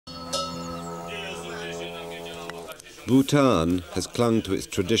Bhutan has clung to its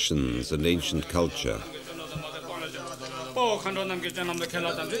traditions and ancient culture.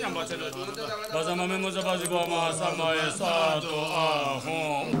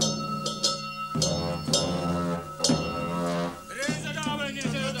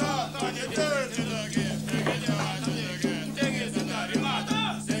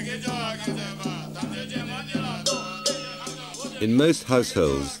 In most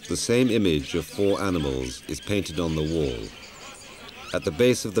households, the same image of 4 animals is painted on the wall. At the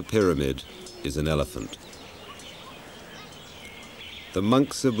base of the pyramid is an elephant. The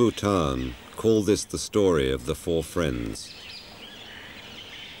monks of Bhutan call this the story of the 4 friends.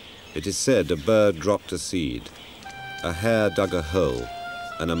 It is said a bird dropped a seed, a hare dug a hole,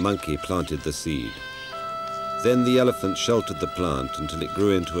 and a monkey planted the seed. Then the elephant sheltered the plant until it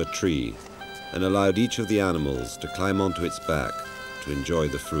grew into a tree and allowed each of the animals to climb onto its back to enjoy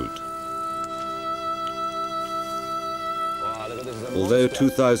the fruit. Although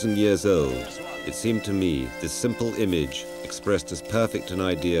 2,000 years old, it seemed to me this simple image expressed as perfect an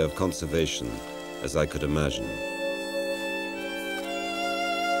idea of conservation as I could imagine.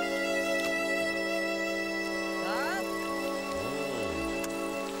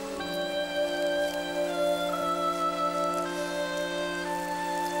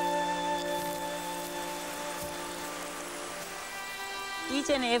 Each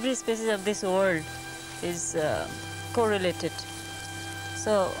and every species of this world is correlated.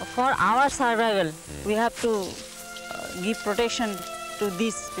 So for our survival, we have to give protection to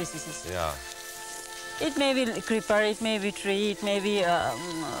these species. Yeah. It may be creeper, it may be tree, it may be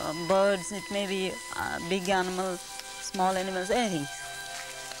birds, it may be big animals, small animals, anything.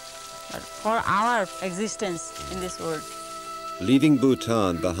 But for our existence in this world. Leaving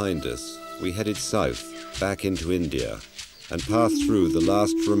Bhutan behind us, we headed south, back into India, and passed through the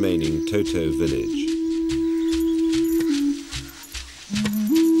last remaining Toto village.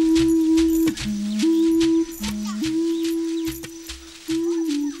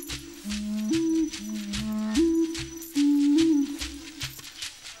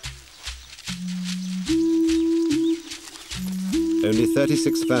 Only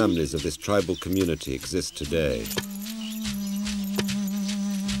 36 families of this tribal community exist today.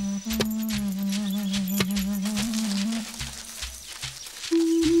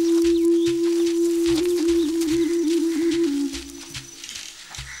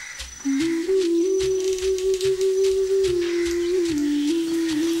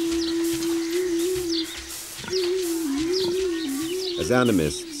 As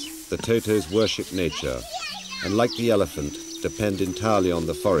animists, the Totos worship nature, and like the elephant, depend entirely on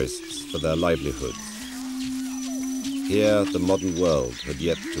the forests for their livelihoods. Here, the modern world had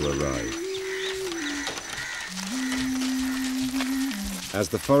yet to arrive. As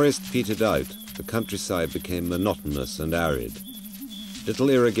the forest petered out, the countryside became monotonous and arid. Little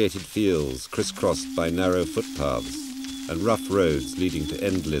irrigated fields crisscrossed by narrow footpaths and rough roads leading to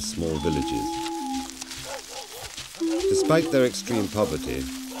endless small villages. Despite their extreme poverty,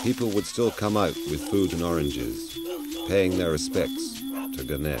 people would still come out with food and oranges, paying their respects to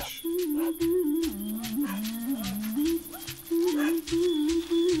Ganesh.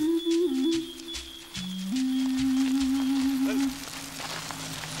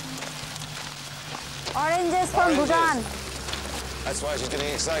 Oranges from Bhutan. That's why she's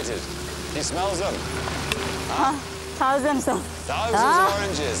getting excited. He smells them. Thousands of. Thousands of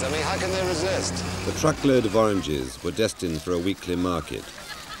oranges. I mean, how can they resist? The truckload of oranges were destined for a weekly market.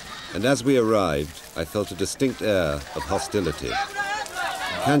 And as we arrived, I felt a distinct air of hostility.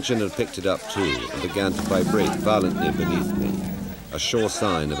 Kanchan had picked it up too and began to vibrate violently beneath me, a sure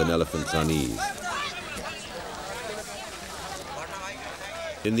sign of an elephant's unease.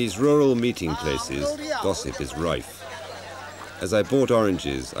 In these rural meeting places, gossip is rife. As I bought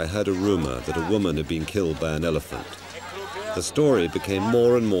oranges, I heard a rumor that a woman had been killed by an elephant. The story became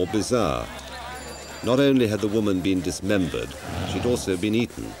more and more bizarre. Not only had the woman been dismembered, she'd also been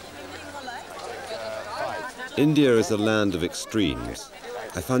eaten. India is a land of extremes.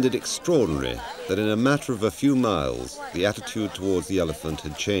 I found it extraordinary that in a matter of a few miles, the attitude towards the elephant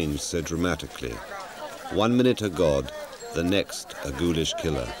had changed so dramatically. 1 minute a god, the next a ghoulish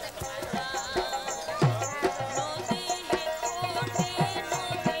killer.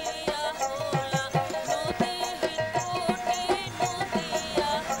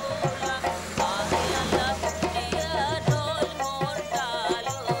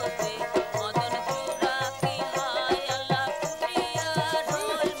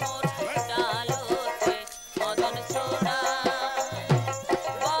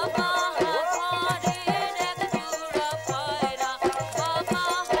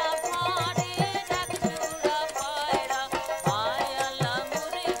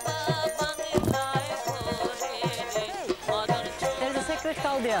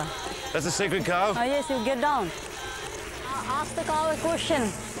 Yeah. That's a sacred cow? Oh, yes, you get down. Ask the cow a question.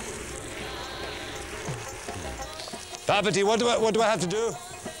 Parbati, what do I have to do?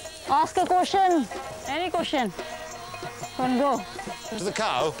 Ask a question. Any question. Can go. To the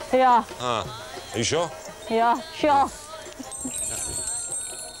cow? Yeah. Ah, are you sure? Yeah, sure.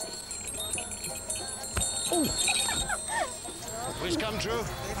 Wish come true?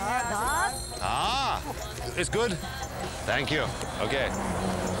 Ah, it's good. Thank you. Okay.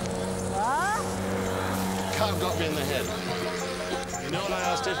 Cow got me in the head. You know what I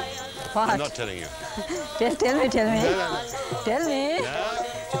asked it? What? I'm not telling you. Tell me. No. Tell me. No. Tell me.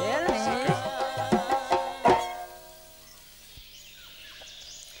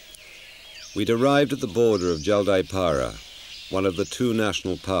 We'd arrived at the border of Jaldaipara, one of the 2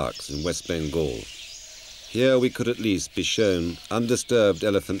 national parks in West Bengal. Here we could at least be shown undisturbed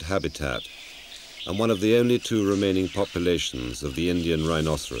elephant habitat and one of the only 2 remaining populations of the Indian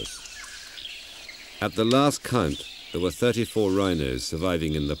rhinoceros. At the last count, there were 34 rhinos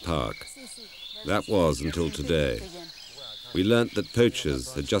surviving in the park. That was until today. We learnt that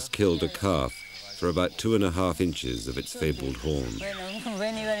poachers had just killed a calf for about 2.5 inches of its fabled horn.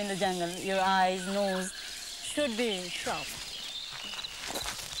 When you are in the jungle, your eyes, nose should be sharp.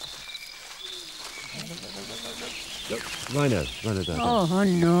 Look, rhino there. Oh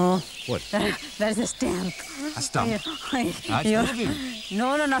no. What? That's a stamp. A stump? It's moving.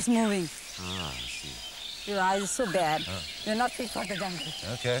 No, not moving. Ah, I see. Your eyes are so bad. You're not fit for the jungle.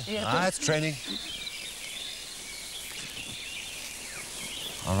 Okay. Yeah, It's training.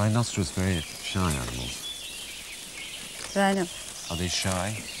 Are rhinoceros very shy animals? Rhino. Are they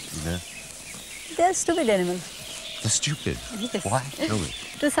shy? You know? They're stupid animals. They're stupid. Yes. Why? Tell me.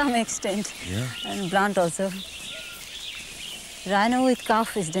 To some extent. Yeah? And blunt also. Rhino with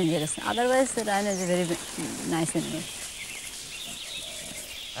calf is dangerous. Otherwise, the rhino is a very nice animal.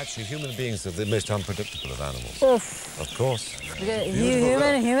 Actually, human beings are the most unpredictable of animals. Oof. Of course. Because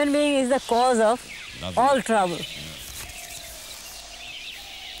human being is the cause of all trouble.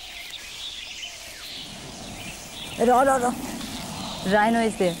 No. Rhino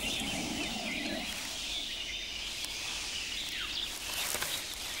is there.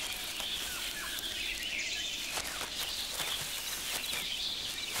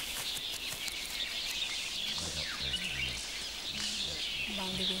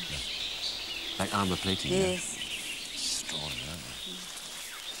 Like armor plating? Yes. Strong, aren't they?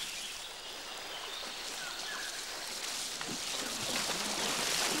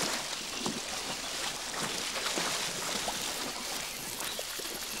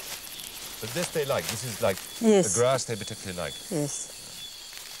 But this they like. This is like Yes. the grass they particularly like. Yes.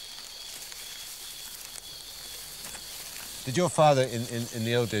 Did your father, in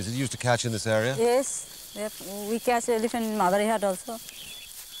the old days, did he used to catch in this area? Yes. Yep. We catch elephant in Madarihad also.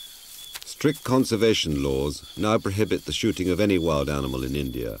 Strict conservation laws now prohibit the shooting of any wild animal in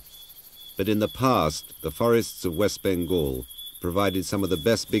India. But in the past, the forests of West Bengal provided some of the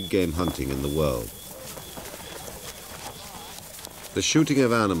best big game hunting in the world. The shooting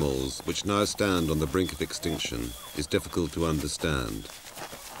of animals, which now stand on the brink of extinction, is difficult to understand.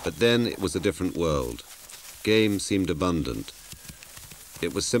 But then it was a different world. Game seemed abundant.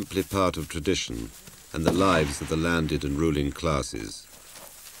 It was simply part of tradition and the lives of the landed and ruling classes.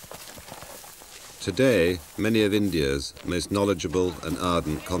 Today, many of India's most knowledgeable and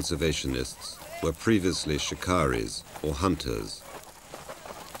ardent conservationists were previously shikaris, or hunters.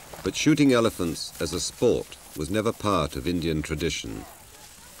 But shooting elephants as a sport was never part of Indian tradition.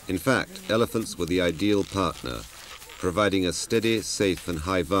 In fact, elephants were the ideal partner, providing a steady, safe and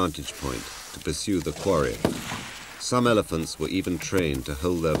high vantage point to pursue the quarry. Some elephants were even trained to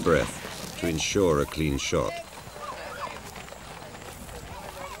hold their breath to ensure a clean shot.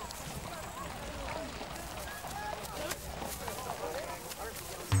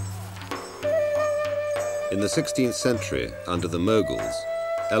 In the 16th century, under the Mughals,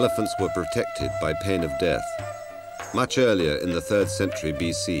 elephants were protected by pain of death. Much earlier in the 3rd century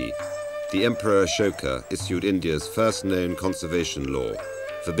BC, the Emperor Ashoka issued India's first known conservation law,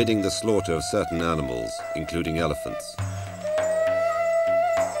 forbidding the slaughter of certain animals, including elephants.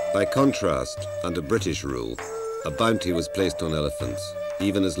 By contrast, under British rule, a bounty was placed on elephants,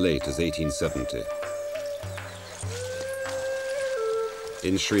 even as late as 1870.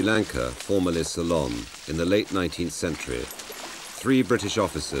 In Sri Lanka, formerly Ceylon, in the late 19th century, 3 British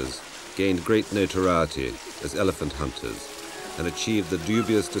officers gained great notoriety as elephant hunters and achieved the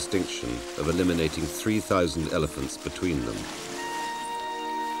dubious distinction of eliminating 3,000 elephants between them.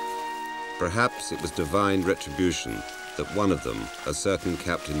 Perhaps it was divine retribution that one of them, a certain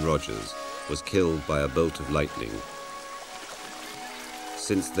Captain Rogers, was killed by a bolt of lightning.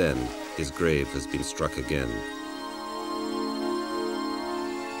 Since then, his grave has been struck again.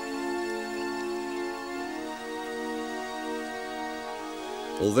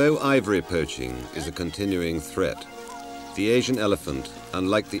 Although ivory poaching is a continuing threat, the Asian elephant,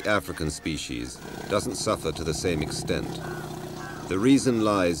 unlike the African species, doesn't suffer to the same extent. The reason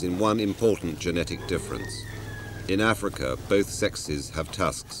lies in one important genetic difference. In Africa, both sexes have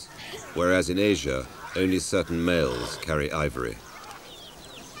tusks, whereas in Asia, only certain males carry ivory.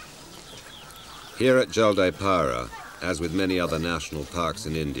 Here at Jaldaipara, as with many other national parks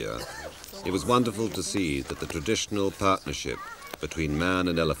in India, it was wonderful to see that the traditional partnership between man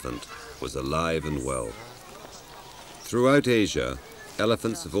and elephant was alive and well. Throughout Asia,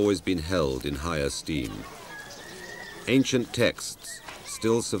 elephants have always been held in high esteem. Ancient texts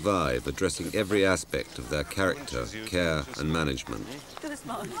still survive, addressing every aspect of their character, care and management.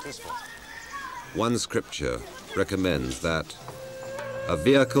 One scripture recommends that a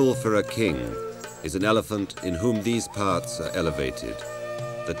vehicle for a king is an elephant in whom these parts are elevated,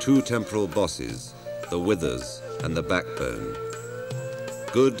 the two temporal bosses, the withers and the backbone.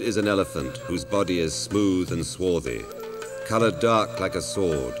 Good is an elephant whose body is smooth and swarthy, colored dark like a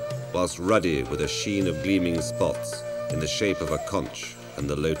sword, whilst ruddy with a sheen of gleaming spots in the shape of a conch and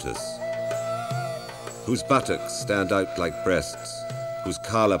the lotus, whose buttocks stand out like breasts, whose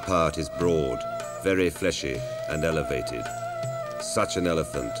kala part is broad, very fleshy and elevated. Such an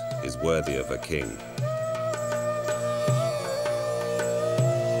elephant is worthy of a king.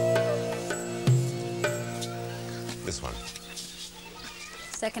 This one.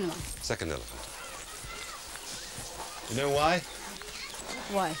 Second one. Second elephant. You know why?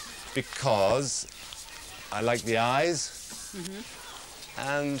 Why? Because I like the eyes,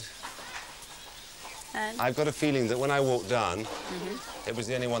 and I've got a feeling that when I walked down, it was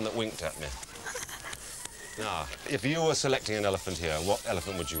the only one that winked at me. Now, if you were selecting an elephant here, what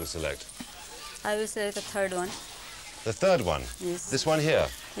elephant would you select? I will say the third one. The third one? Yes. This one here?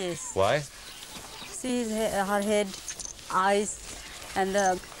 Yes. Why? See her head, eyes, and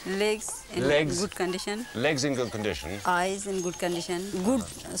the legs in good condition. Legs in good condition. Eyes in good condition. Good,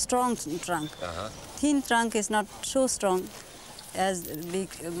 strong trunk. Thin trunk is not so strong as big,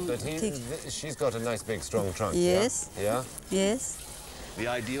 thick. She's got a nice, big, strong trunk. Yes. Yeah? Yes. The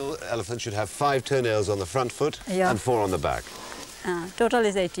ideal elephant should have 5 toenails on the front foot Yeah. and 4 on the back. Total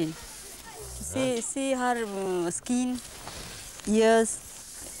is 18. See her skin, ears,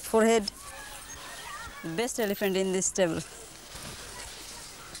 forehead. Best elephant in this stable.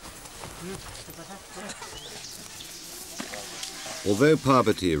 Although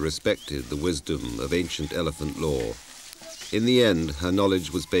Parbati respected the wisdom of ancient elephant lore, in the end her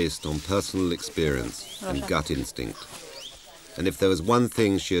knowledge was based on personal experience and gut instinct. And if there was one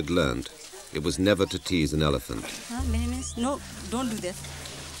thing she had learned, it was never to tease an elephant. No, don't do that.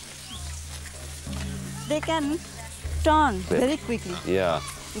 They can turn very quickly. Yeah.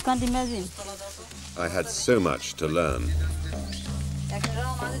 You can't imagine. I had so much to learn.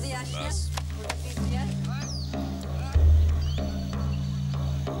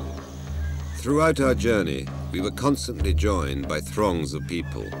 Throughout our journey, we were constantly joined by throngs of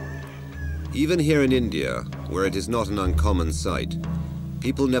people. Even here in India, where it is not an uncommon sight,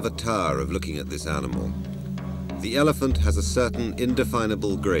 people never tire of looking at this animal. The elephant has a certain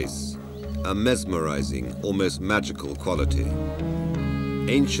indefinable grace, a mesmerizing, almost magical quality.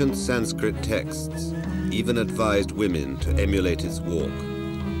 Ancient Sanskrit texts even advised women to emulate its walk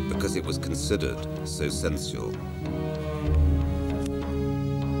because it was considered so sensual.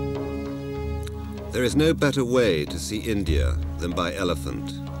 There is no better way to see India than by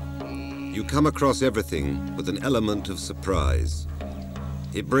elephant. You come across everything with an element of surprise.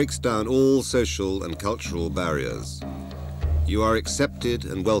 It breaks down all social and cultural barriers. You are accepted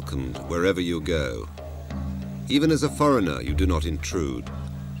and welcomed wherever you go. Even as a foreigner, you do not intrude.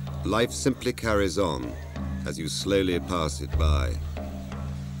 Life simply carries on as you slowly pass it by.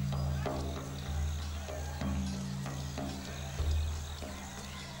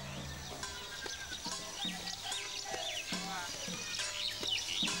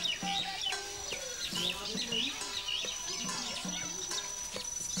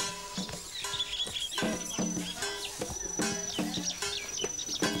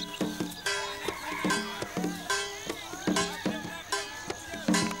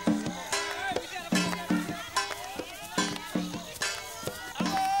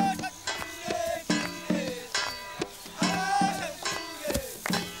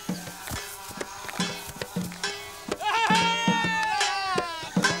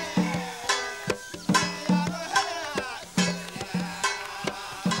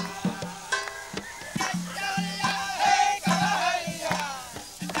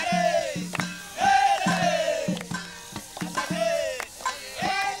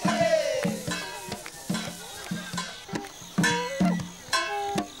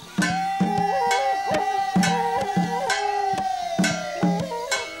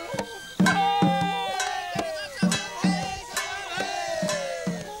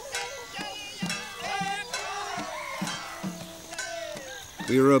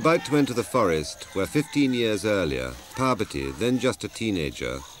 We were about to enter the forest where 15 years earlier, Parbati, then just a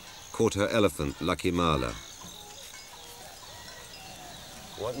teenager, caught her elephant, Lucky Mala.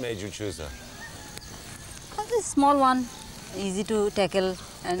 What made you choose her? This small one, easy to tackle,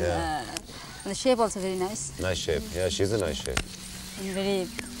 and the shape also very nice. Nice shape. Yeah, she's a nice shape. And very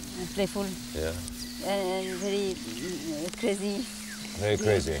playful. Yeah. And very crazy. Very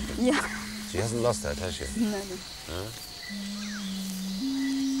crazy. Yeah. She hasn't lost that, has she? No. Huh?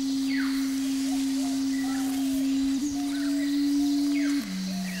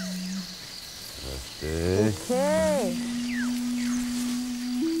 Okay.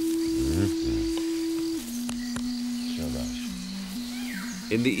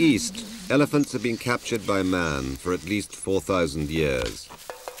 In the East, elephants have been captured by man for at least 4,000 years.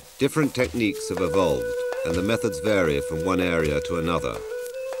 Different techniques have evolved, and the methods vary from one area to another.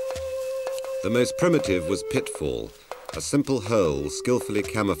 The most primitive was pitfall, a simple hole skillfully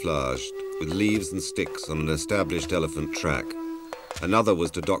camouflaged with leaves and sticks on an established elephant track. Another was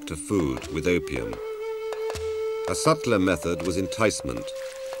to doctor food with opium. A subtler method was enticement.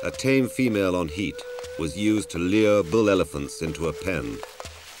 A tame female on heat was used to lure bull elephants into a pen.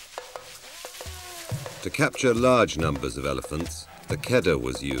 To capture large numbers of elephants, the keddah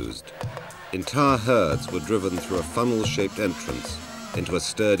was used. Entire herds were driven through a funnel-shaped entrance into a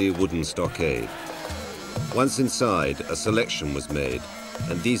sturdy wooden stockade. Once inside, a selection was made,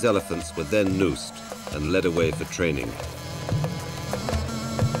 and these elephants were then noosed and led away for training.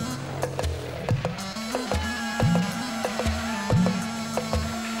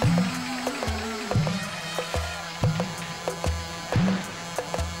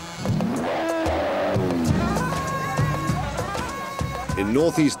 In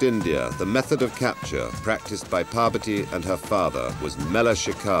northeast India, the method of capture practiced by Parbati and her father was mela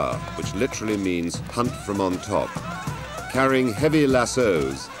shikar, which literally means hunt from on top. Carrying heavy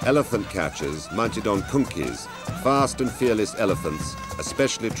lassos, elephant catchers mounted on kunkis, fast and fearless elephants,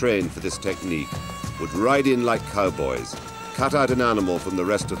 especially trained for this technique, would ride in like cowboys, cut out an animal from the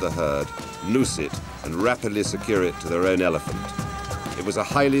rest of the herd, noose it, and rapidly secure it to their own elephant. It was a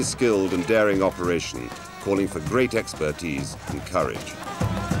highly skilled and daring operation, calling for great expertise and courage.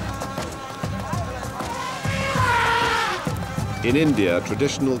 In India,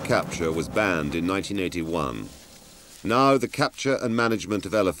 traditional capture was banned in 1981. Now the capture and management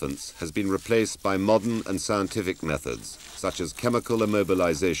of elephants has been replaced by modern and scientific methods, such as chemical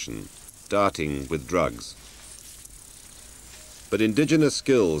immobilization, darting with drugs. But indigenous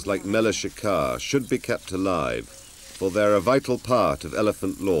skills like mela shikar should be kept alive, for they're a vital part of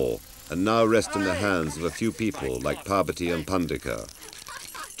elephant law and now rest in the hands of a few people like Parbati and Pandika.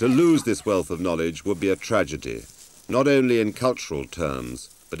 To lose this wealth of knowledge would be a tragedy, not only in cultural terms,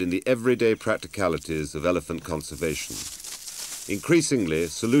 but in the everyday practicalities of elephant conservation. Increasingly,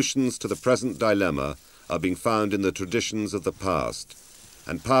 solutions to the present dilemma are being found in the traditions of the past,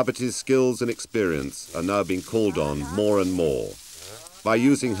 and Parbati's skills and experience are now being called on more and more. By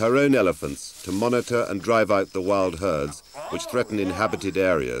using her own elephants to monitor and drive out the wild herds which threaten inhabited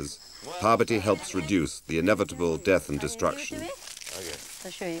areas, Parbati helps reduce the inevitable death and destruction. Okay.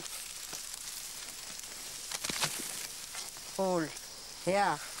 I'll show you. Hold.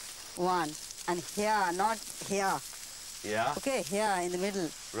 Here. One. And here, not here. Yeah? Okay, here in the middle.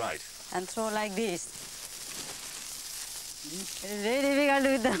 Right. And throw like this. It is very difficult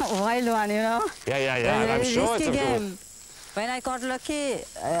with the wild one, you know. Yeah. I'm sure it's a game. When I caught Lucky,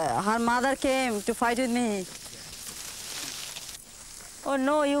 her mother came to fight with me. Oh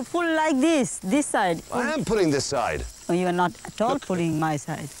no, you pull like this side. I am pulling this side. Oh, you are not at all pulling my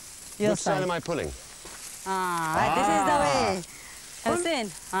side. Your Which side am I pulling? This is the way. Have you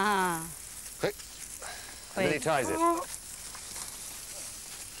seen? Quick. And then he ties it.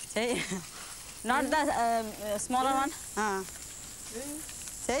 See? Not the smaller one.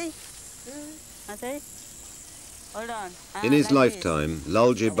 See? See? Hold on. In his like lifetime,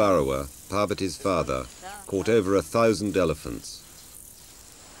 Lalji Barua, Parbati's father, caught over 1,000 elephants.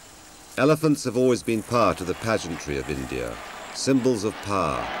 Elephants have always been part of the pageantry of India, symbols of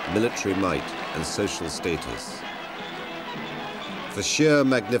power, military might, and social status. For sheer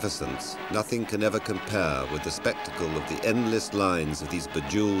magnificence, nothing can ever compare with the spectacle of the endless lines of these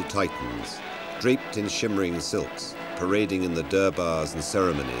bejeweled titans, draped in shimmering silks, parading in the durbars and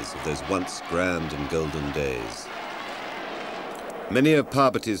ceremonies of those once grand and golden days. Many of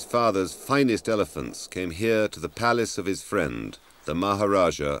Parbati's father's finest elephants came here to the palace of his friend, the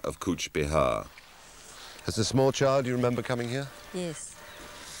Maharaja of Cooch Behar. As a small child, you remember coming here? Yes.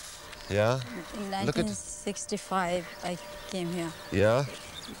 Yeah? In 1965, I came here. Yeah?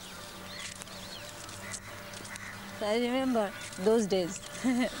 I remember those days,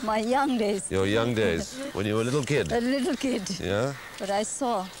 my young days. Your young days, when you were a little kid? A little kid. Yeah? But I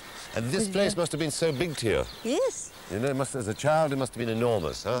saw. And this place must have been so big to you. Yes. You know, as a child, it must have been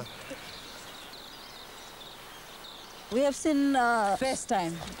enormous, huh? We have seen best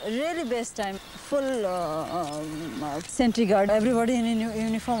time, really best time. Full sentry guard, everybody in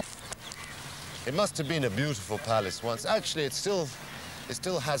uniform. It must have been a beautiful palace once. Actually, it still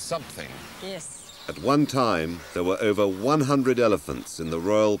has something. Yes. At one time, there were over 100 elephants in the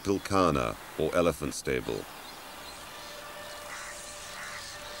royal Pilkhana, or elephant stable.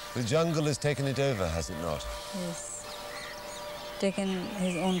 The jungle has taken it over, has it not? Yes. Taken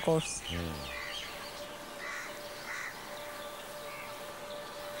his own course.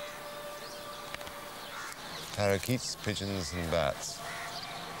 Parakeets, pigeons, and bats.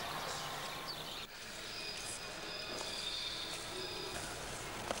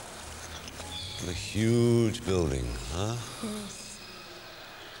 A huge building, huh? Yes.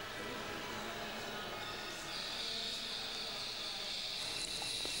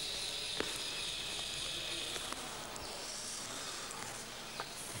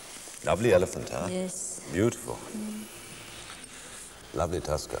 Lovely elephant, huh? Yes. Beautiful. Lovely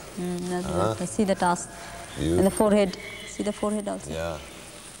tusker. See the tusk. Beautiful. And the forehead. See the forehead also. Yeah.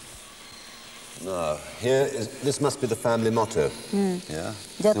 No, this must be the family motto. Yeah.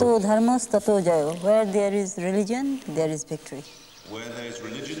 Jato dharmas tato jayo. Where there is religion, there is victory. Where there is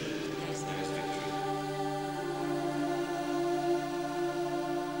religion, there is victory.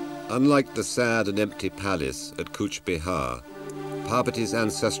 Unlike the sad and empty palace at Kuch Bihar, Parbati's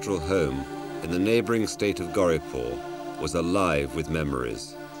ancestral home in the neighboring state of Goripur was alive with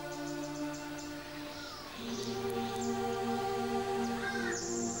memories.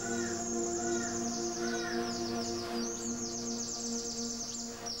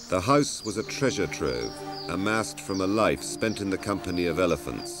 The house was a treasure trove, amassed from a life spent in the company of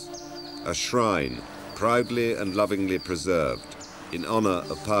elephants, a shrine proudly and lovingly preserved in honor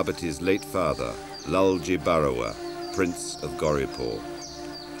of Parbati's late father, Lalji Barua, Prince of Goripur.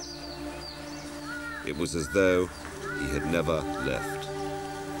 It was as though he had never left.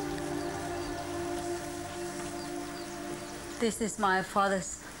 This is my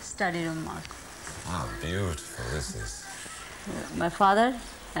father's study room, Mark. How beautiful this is. My father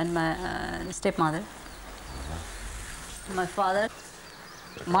and my stepmother. My father,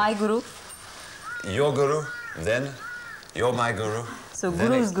 my guru. Your guru, then you're my guru. So then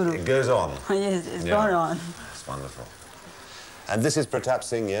guru's guru. It goes on. Yes, it's gone on. It's wonderful. And this is Pratap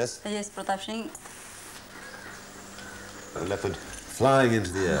Singh, yes? Yes, Pratap Singh. A leopard flying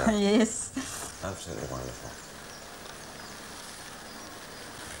into the air. Yes. Absolutely wonderful.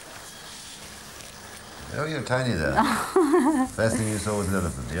 Oh, you're tiny there. First thing you saw was an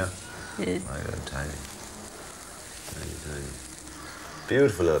elephant, yeah? Yes. Oh, you're tiny. Tiny.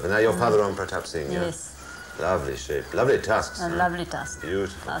 Beautiful elephant. Now your father on Pratap Singh, yeah? Yes. Lovely shape. Lovely tusks. A lovely tusk.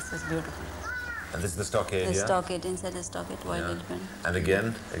 Beautiful. Tusk is beautiful. And this is the stockade, The yeah? stockade, inside the stockade, white Yeah. elephant. And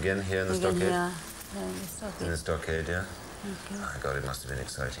again here in the stockade? Yeah, in the stockade. In the stockade, yeah? Okay. My God, it must have been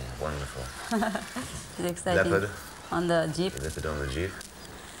exciting. Wonderful. It's exciting. Leopard. On the jeep. The leopard on the jeep.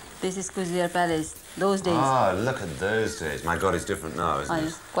 This is Kuchbihar Palace. Those days. Ah, look at those days. My God, it's different now, isn't it?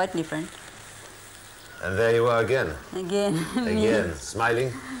 It's quite different. And there you are again. Again. Again,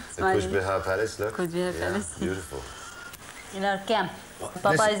 smiling. Smiling. The Kuchbihar Palace, look. Kuchbihar Yeah, Palace. beautiful. In our camp.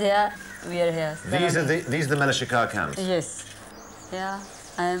 Papa is here, we are here. These are the Melashikar camps. Yes. Yeah,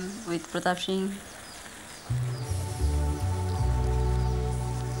 I am with Pratap Singh.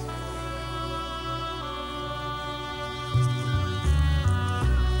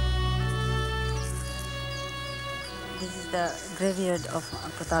 This is the graveyard of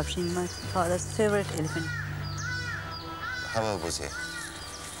Pratap Singh, my father's favorite elephant. How old was he?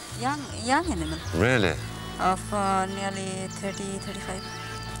 Young animal Really? of nearly 30, 35.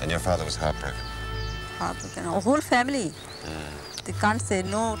 And your father was heartbroken? Heartbroken. A whole family. They can't say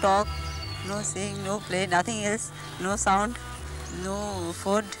no talk, no sing, no play, nothing else, no sound, no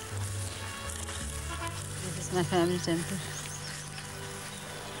food. This is my family temple.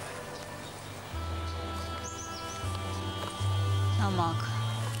 Now, Mark,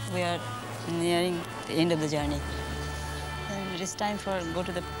 we are nearing the end of the journey. And it is time for go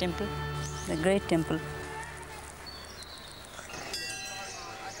to the temple, the great temple.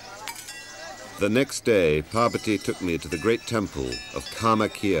 The next day, Parbati took me to the great temple of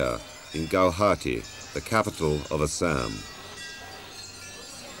Kamakya in Guwahati, the capital of Assam.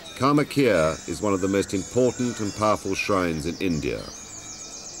 Kamakya is one of the most important and powerful shrines in India.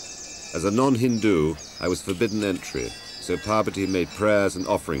 As a non-Hindu, I was forbidden entry, so Parbati made prayers and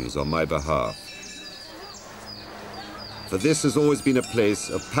offerings on my behalf. for this has always been a place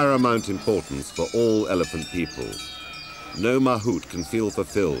of paramount importance for all elephant people. No mahout can feel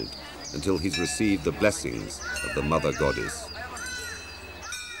fulfilled until he's received the blessings of the mother goddess.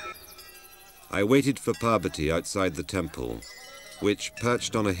 I waited for Parbati outside the temple, which,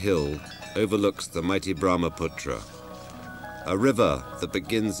 perched on a hill, overlooks the mighty Brahmaputra, a river that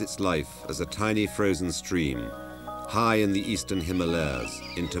begins its life as a tiny frozen stream, high in the eastern Himalayas,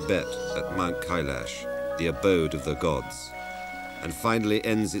 in Tibet at Mount Kailash, the abode of the gods, and finally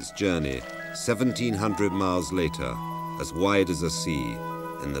ends its journey 1,700 miles later, as wide as a sea,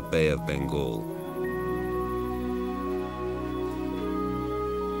 in the Bay of Bengal.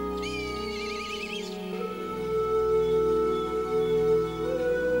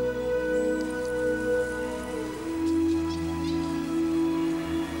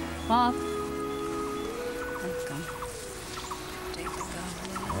 Bob. Welcome. Take the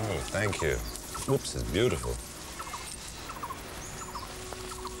garland. Oh, thank you. Oops, it's beautiful.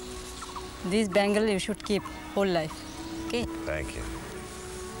 This bangle you should keep whole life. Okay? Thank you.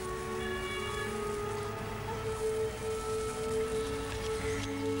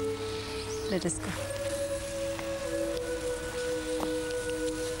 Let us go.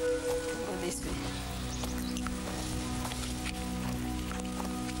 Go this way.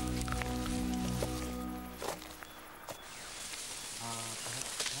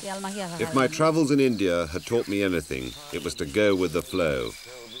 If my travels in India had taught me anything, it was to go with the flow.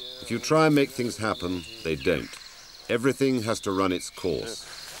 If you try and make things happen, they don't. Everything has to run its course.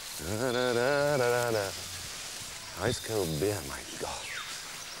 Ice cold beer, my God.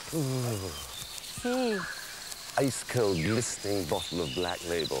 See. Ice cold, glistening bottle of Black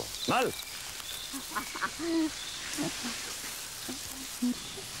Label. Mal!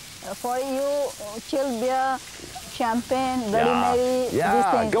 For you, chill beer, champagne, Bloody Mary, these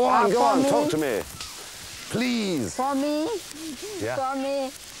Yeah, things. go on, Me, talk to me. Please. For me, Yeah. for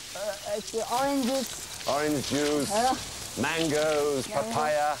me, it's orange juice. Orange juice, mangoes,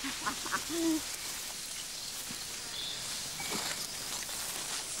 papaya.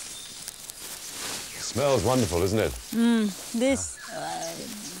 Smells wonderful, isn't it? This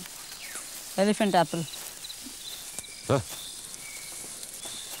elephant apple. Huh?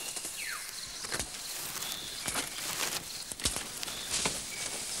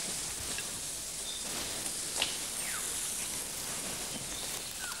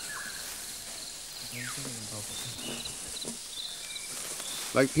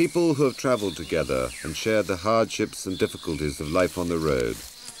 Like people who have traveled together and shared the hardships and difficulties of life on the road,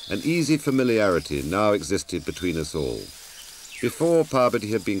 an easy familiarity now existed between us all. Before, Parbati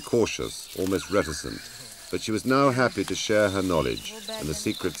had been cautious, almost reticent, but she was now happy to share her knowledge and the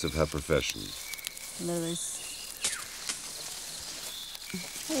secrets of her profession. Otherwise,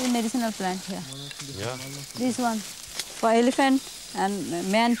 a medicinal plant here. Yeah. This one for elephant and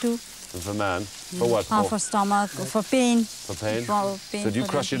man too. And for man? For what? For stomach, for pain. For pain? For pain. So do you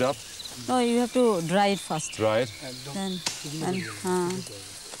for crush that. it up? No, you have to dry it first. Dry it? Then, and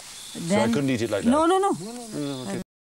So I couldn't eat it like that? No. Okay.